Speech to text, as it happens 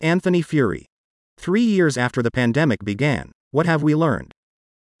Anthony Furey. 3 years after the pandemic began, what have we learned?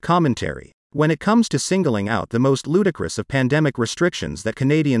 Commentary. When it comes to singling out the most ludicrous of pandemic restrictions that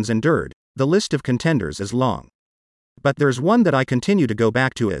Canadians endured, the list of contenders is long. But there's one that I continue to go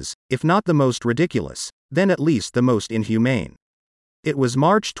back to as, if not the most ridiculous, then at least the most inhumane. It was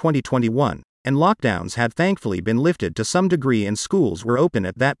March 2021, and lockdowns had thankfully been lifted to some degree and schools were open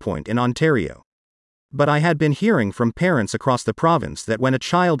at that point in Ontario. But I had been hearing from parents across the province that when a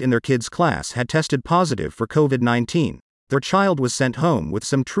child in their kid's class had tested positive for COVID-19, their child was sent home with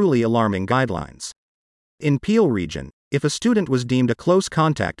some truly alarming guidelines. In Peel Region, if a student was deemed a close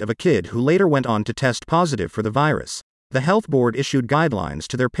contact of a kid who later went on to test positive for the virus, the health board issued guidelines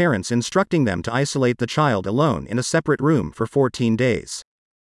to their parents instructing them to isolate the child alone in a separate room for 14 days.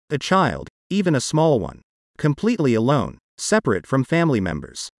 A child, even a small one, completely alone, separate from family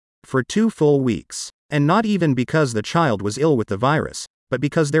members, for 2 full weeks. And not even because the child was ill with the virus, but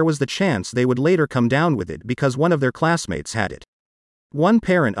because there was the chance they would later come down with it because one of their classmates had it. One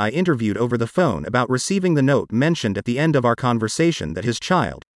parent I interviewed over the phone about receiving the note mentioned at the end of our conversation that his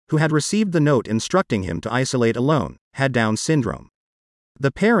child, who had received the note instructing him to isolate alone, had Down syndrome.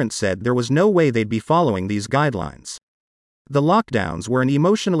 The parent said there was no way they'd be following these guidelines. The lockdowns were an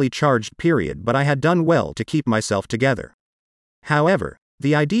emotionally charged period, but I had done well to keep myself together. However,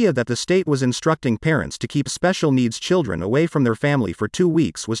 the idea that the state was instructing parents to keep special needs children away from their family for 2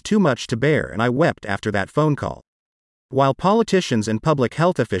 weeks was too much to bear, and I wept after that phone call. While politicians and public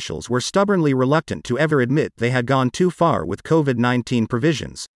health officials were stubbornly reluctant to ever admit they had gone too far with COVID-19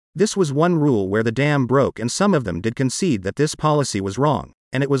 provisions, this was one rule where the dam broke, and some of them did concede that this policy was wrong,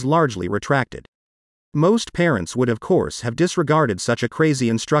 and it was largely retracted. Most parents would of course have disregarded such a crazy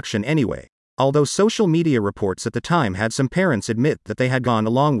instruction anyway, although social media reports at the time had some parents admit that they had gone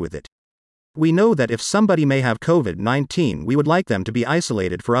along with it. We know that if somebody may have COVID-19, we would like them to be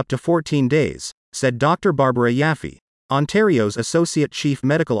isolated for up to 14 days, said Dr. Barbara Yaffe, Ontario's Associate Chief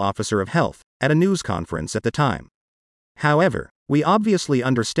Medical Officer of Health, at a news conference at the time. However, we obviously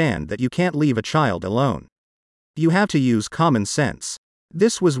understand that you can't leave a child alone. You have to use common sense.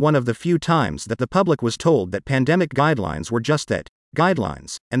 This was one of the few times that the public was told that pandemic guidelines were just that,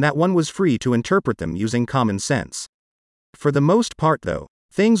 guidelines, and that one was free to interpret them using common sense. For the most part though,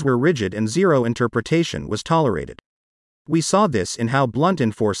 things were rigid and zero interpretation was tolerated. We saw this in how blunt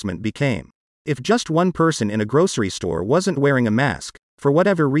enforcement became. If just one person in a grocery store wasn't wearing a mask, for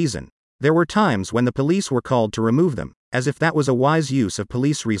whatever reason, there were times when the police were called to remove them, as if that was a wise use of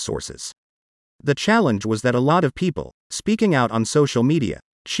police resources. The challenge was that a lot of people, speaking out on social media,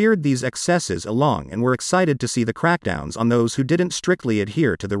 cheered these excesses along and were excited to see the crackdowns on those who didn't strictly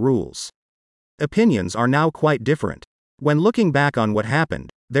adhere to the rules. Opinions are now quite different. When looking back on what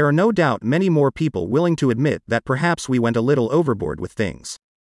happened, there are no doubt many more people willing to admit that perhaps we went a little overboard with things.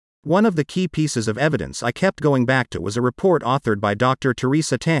 One of the key pieces of evidence I kept going back to was a report authored by Dr.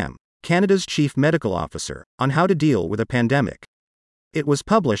 Theresa Tam, Canada's Chief Medical Officer, on how to deal with a pandemic. It was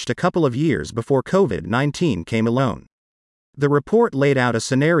published a couple of years before COVID-19 came alone. The report laid out a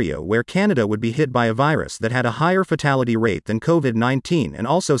scenario where Canada would be hit by a virus that had a higher fatality rate than COVID-19 and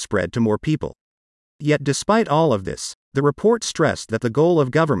also spread to more people. Yet despite all of this, the report stressed that the goal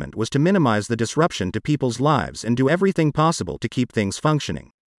of government was to minimize the disruption to people's lives and do everything possible to keep things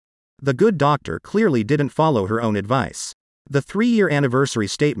functioning. The good doctor clearly didn't follow her own advice. The 3-year anniversary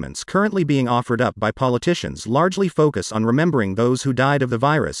statements currently being offered up by politicians largely focus on remembering those who died of the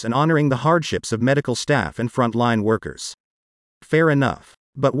virus and honoring the hardships of medical staff and frontline workers. Fair enough.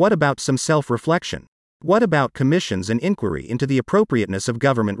 But what about some self-reflection? What about commissions and inquiry into the appropriateness of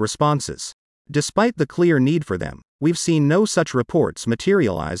government responses? Despite the clear need for them, we've seen no such reports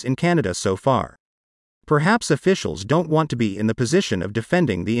materialize in Canada so far. Perhaps officials don't want to be in the position of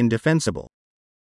defending the indefensible.